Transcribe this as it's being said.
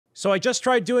So I just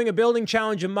tried doing a building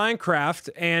challenge in Minecraft,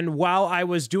 and while I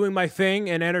was doing my thing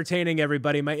and entertaining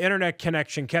everybody, my internet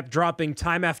connection kept dropping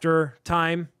time after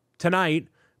time tonight,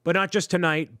 but not just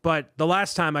tonight, but the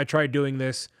last time I tried doing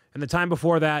this, and the time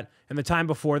before that, and the time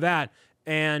before that,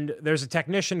 and there's a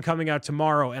technician coming out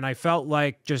tomorrow, and I felt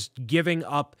like just giving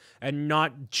up and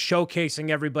not showcasing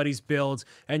everybody's builds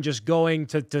and just going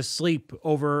to sleep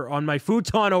over on my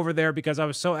futon over there because I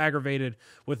was so aggravated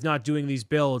with not doing these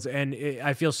builds, and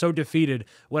I feel so defeated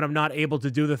when I'm not able to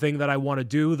do the thing that I want to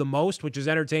do the most, which is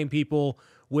entertain people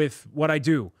with what I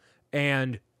do.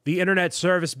 And the internet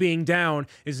service being down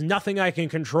is nothing I can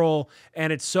control,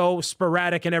 and it's so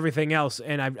sporadic and everything else,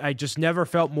 and I just never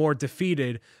felt more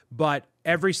defeated. But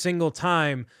every single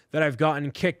time that I've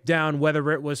gotten kicked down,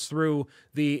 whether it was through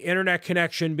the internet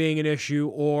connection being an issue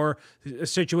or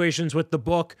situations with the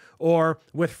book or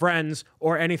with friends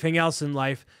or anything else in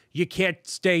life, you can't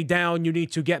stay down. You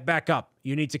need to get back up.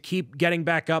 You need to keep getting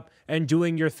back up and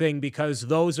doing your thing, because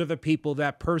those are the people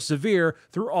that persevere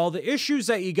through all the issues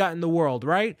that you got in the world,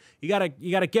 right? You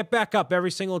gotta get back up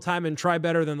every single time and try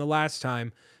better than the last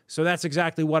time. So that's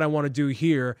exactly what I want to do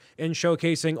here in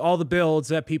showcasing all the builds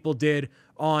that people did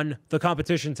on the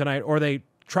competition tonight, or they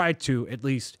tried to at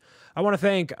least. I want to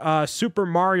thank Super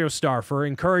Mario Star for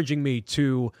encouraging me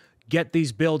to get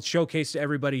these builds showcased to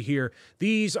everybody here.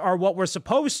 These are what were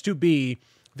supposed to be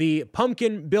the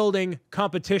pumpkin building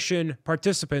competition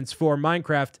participants for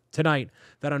Minecraft tonight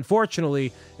that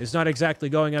unfortunately is not exactly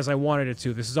going as I wanted it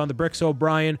to. This is on the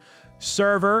bricksobrian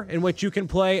server in which you can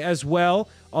play as well.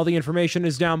 All the information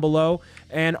is down below.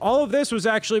 And all of this was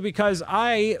actually because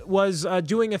I was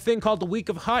doing a thing called the Week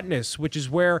of Hotness, which is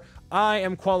where I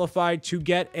am qualified to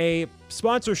get a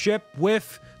sponsorship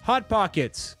with Hot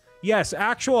Pockets. Yes,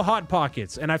 actual Hot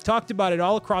Pockets. And I've talked about it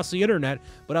all across the internet,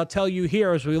 but I'll tell you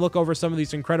here as we look over some of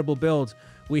these incredible builds.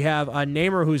 We have a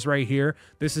Namer who's right here.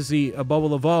 This is the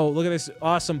Bubble of O. Look at this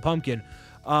awesome pumpkin.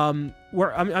 I'm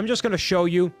just going to show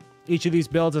you each of these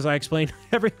builds as I explain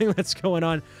everything that's going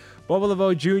on. Bubble of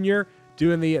O Jr.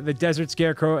 doing the Desert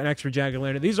Scarecrow and Extra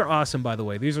Jack-o'-lantern. These are awesome, by the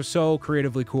way. These are so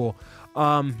creatively cool.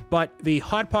 But the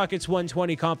Hot Pockets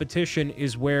 120 competition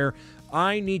is where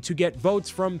I need to get votes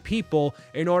from people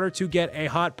in order to get a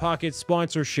Hot Pockets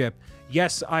sponsorship.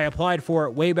 Yes, I applied for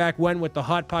it way back when with the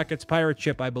Hot Pockets pirate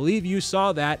ship. I believe you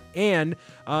saw that. And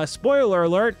spoiler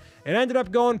alert, it ended up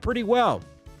going pretty well.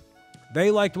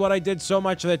 They liked what I did so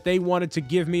much that they wanted to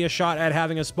give me a shot at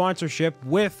having a sponsorship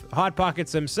with Hot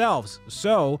Pockets themselves.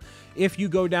 So if you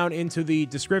go down into the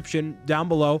description down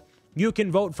below, you can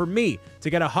vote for me to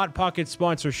get a Hot Pockets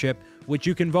sponsorship, which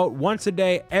you can vote once a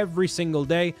day, every single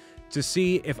day, to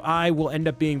see if I will end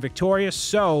up being victorious.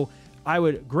 So I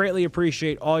would greatly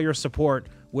appreciate all your support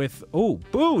with... Oh,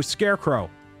 boo, Scarecrow.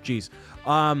 Jeez.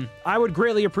 I would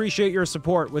greatly appreciate your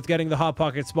support with getting the Hot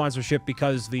Pockets sponsorship,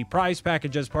 because the prize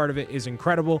package as part of it is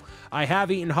incredible. I have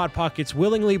eaten Hot Pockets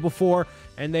willingly before,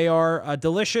 and they are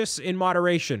delicious in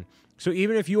moderation. So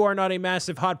even if you are not a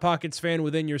massive Hot Pockets fan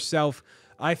within yourself,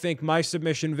 I think my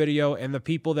submission video and the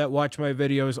people that watch my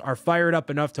videos are fired up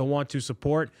enough to want to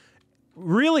support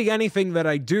really anything that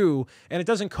I do, and it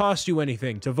doesn't cost you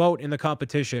anything to vote in the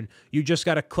competition. You just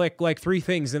got to click like 3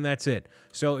 things and that's it.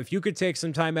 So if you could take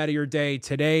some time out of your day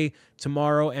today,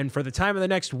 tomorrow, and for the time of the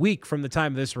next week from the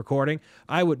time of this recording,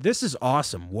 I would... This is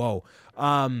awesome. Whoa.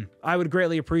 I would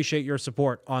greatly appreciate your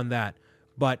support on that.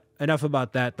 But enough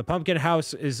about that. The pumpkin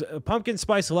house is a pumpkin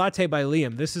spice latte by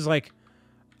Liam. This is like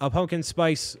a pumpkin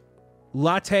spice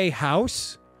latte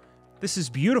house. This is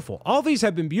beautiful. All these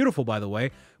have been beautiful, by the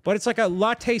way. But it's like a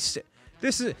latte...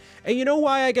 This is... And you know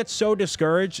why I get so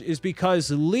discouraged? Is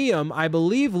because Liam, I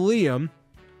believe Liam,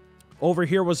 over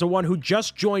here was the one who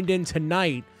just joined in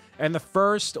tonight. And the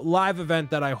first live event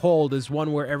that I hold is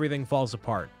one where everything falls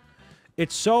apart.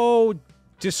 It's so...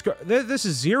 This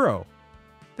is Zero.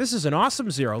 This is an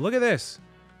awesome Zero. Look at this.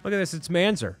 Look at this. It's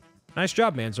Manzer. Nice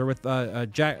job, Manzer, with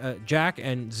Jack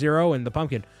and Zero and the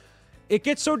pumpkin. It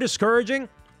gets so discouraging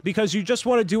because you just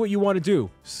want to do what you want to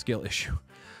do. Skill issue.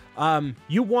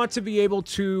 You want to be able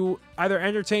to either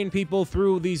entertain people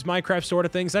through these Minecraft sort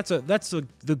of things. That's the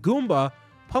Goomba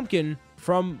pumpkin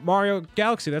from Mario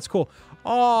Galaxy. That's cool.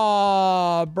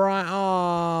 Oh, Brian.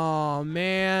 Oh,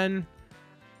 man.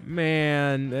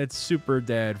 Man, it's super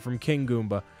dead from King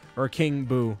Goomba. Or King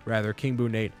Boo, rather. King Boo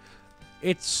Nate.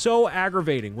 It's so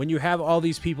aggravating when you have all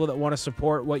these people that want to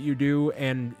support what you do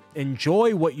and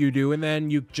enjoy what you do, and then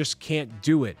you just can't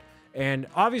do it. And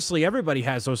obviously everybody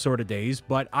has those sort of days,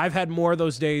 but I've had more of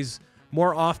those days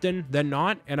more often than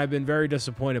not, and I've been very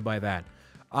disappointed by that.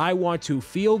 I want to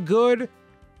feel good,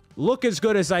 look as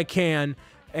good as I can,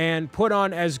 and put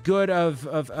on as good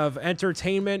of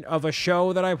entertainment of a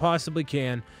show that I possibly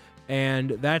can. And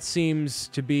that seems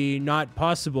to be not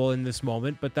possible in this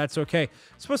moment, but that's okay.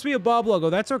 It's supposed to be a Bob logo.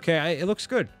 That's okay. It looks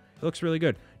good. It looks really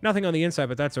good. Nothing on the inside,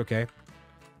 but that's okay.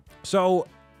 So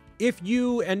if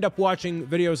you end up watching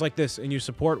videos like this and you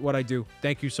support what I do,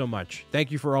 thank you so much. Thank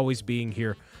you for always being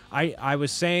here. I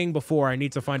was saying before, I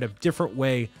need to find a different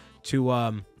way to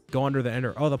go under the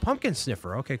ender. Oh, the pumpkin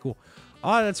sniffer. Okay, cool.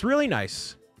 Oh, that's really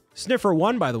nice. Sniffer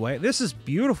 1, by the way. This is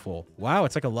beautiful. Wow,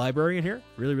 it's like a library in here.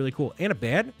 Really, really cool. And a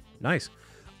bed. Nice.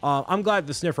 I'm glad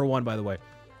the sniffer 1, by the way.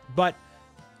 But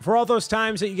for all those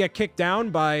times that you get kicked down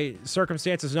by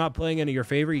circumstances not playing into your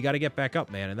favor, you got to get back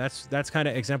up, man. And that's kind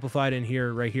of exemplified in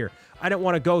here, right here. I didn't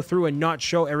want to go through and not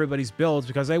show everybody's builds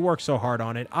because they worked so hard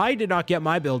on it. I did not get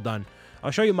my build done. I'll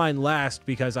show you mine last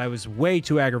because I was way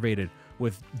too aggravated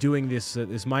with doing this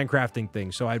Minecrafting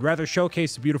thing. So I'd rather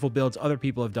showcase the beautiful builds other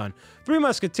people have done. 3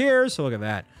 Musketeers, so look at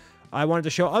that. I wanted to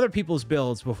show other people's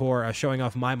builds before showing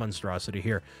off my monstrosity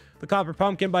here. The Copper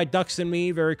Pumpkin by Ducks and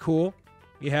Me, very cool.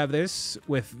 You have this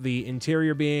with the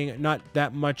interior being not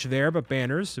that much there, but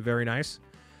banners, very nice.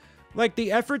 Like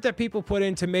the effort that people put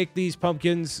in to make these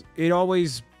pumpkins, it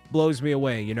always blows me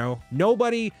away, you know?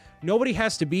 Nobody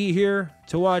has to be here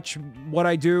to watch what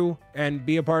I do and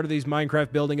be a part of these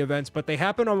Minecraft building events, but they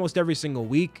happen almost every single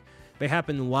week. They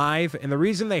happen live, and the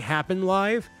reason they happen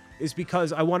live is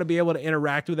because I want to be able to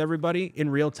interact with everybody in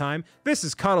real time. This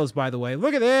is Cuddles, by the way.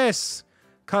 Look at this!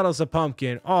 Cuddles a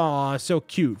pumpkin. Aw, so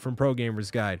cute from Pro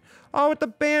Gamer's Guide. Oh, with the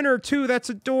banner, too. That's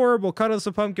adorable. Cuddles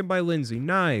a pumpkin by Lindsay.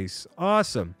 Nice.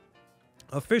 Awesome.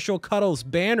 Official Cuddles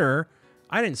banner.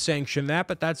 I didn't sanction that,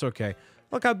 but that's okay.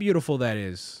 Look how beautiful that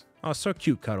is. Oh, so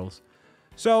cute, Cuddles.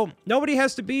 So, nobody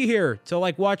has to be here to,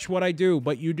 like, watch what I do,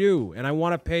 but you do. And I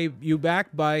want to pay you back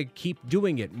by keep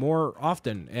doing it more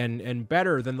often and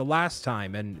better than the last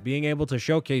time and being able to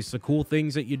showcase the cool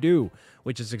things that you do,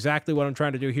 which is exactly what I'm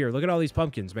trying to do here. Look at all these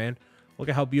pumpkins, man. Look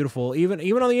at how beautiful. Even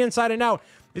on the inside and out.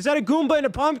 Is that a Goomba and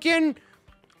a pumpkin?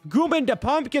 Goomba and a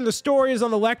pumpkin. The story is on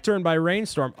the lectern by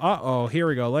Rainstorm. Uh-oh, here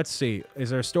we go. Let's see. Is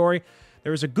there a story?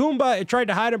 There was a Goomba. It tried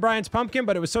to hide in Brian's pumpkin,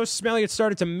 but it was so smelly it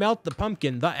started to melt the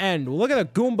pumpkin. The end. Well, look at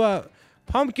the Goomba.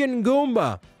 Pumpkin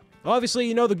Goomba. Obviously,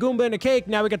 you know the Goomba in the cake.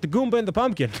 Now we got the Goomba in the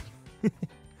pumpkin.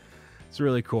 It's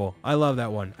really cool. I love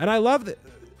that one. And I love that.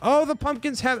 Oh, the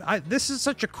pumpkins have... this is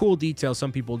such a cool detail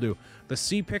some people do. The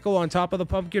sea pickle on top of the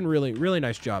pumpkin. Really, really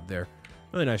nice job there.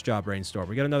 Really nice job, Rainstorm.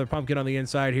 We got another pumpkin on the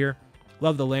inside here.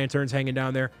 Love the lanterns hanging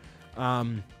down there.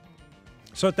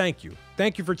 So thank you.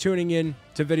 Thank you for tuning in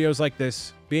to videos like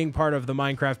this, being part of the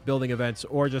Minecraft building events,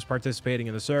 or just participating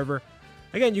in the server.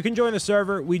 Again, you can join the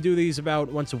server. We do these about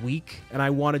once a week, and I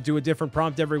want to do a different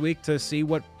prompt every week to see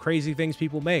what crazy things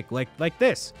people make, like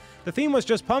this. The theme was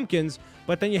just pumpkins,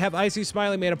 but then you have Icy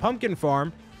Smiley made a pumpkin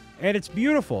farm, and it's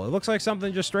beautiful. It looks like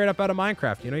something just straight up out of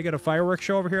Minecraft. You know, you got a fireworks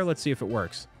show over here. Let's see if it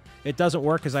works. It doesn't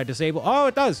work because I disable... Oh,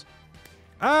 it does!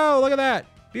 Oh, look at that!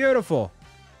 Beautiful.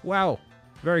 Wow.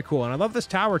 Very cool. And I love this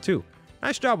tower, too.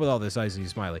 Nice job with all this, Icy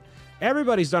Smiley.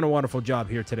 Everybody's done a wonderful job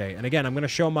here today. And again, I'm going to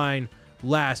show mine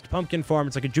last. Pumpkin Farm.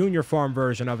 It's like a junior farm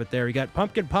version of it there. You got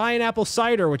pumpkin pie and apple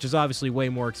cider, which is obviously way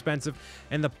more expensive.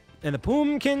 And the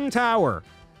Pumpkin Tower.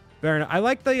 Very nice. I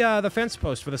like the fence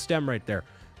post for the stem right there.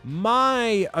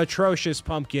 My atrocious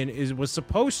pumpkin was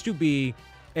supposed to be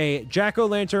a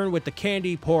jack-o'-lantern with the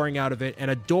candy pouring out of it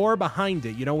and a door behind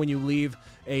it. You know, when you leave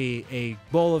a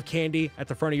bowl of candy at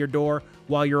the front of your door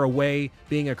while you're away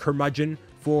being a curmudgeon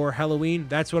for Halloween.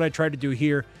 That's what I tried to do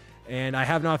here, and I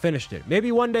have not finished it.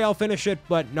 Maybe one day I'll finish it,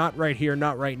 but not right here,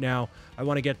 not right now. I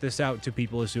want to get this out to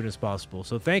people as soon as possible.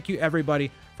 So thank you,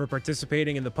 everybody, for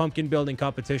participating in the pumpkin building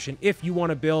competition. If you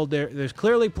want to build, there's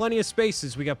clearly plenty of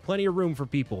spaces. We got plenty of room for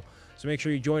people. So make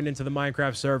sure you join into the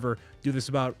Minecraft server. Do this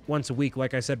about once a week,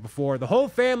 like I said before. The whole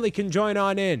family can join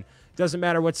on in. Doesn't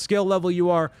matter what skill level you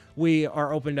are. We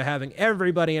are open to having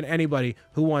everybody and anybody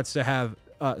who wants to have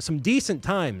some decent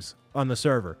times on the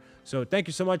server. So thank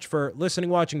you so much for listening,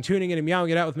 watching, tuning in, and meowing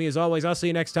it out with me as always. I'll see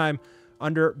you next time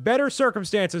under better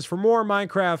circumstances for more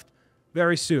Minecraft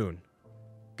very soon.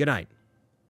 Good night.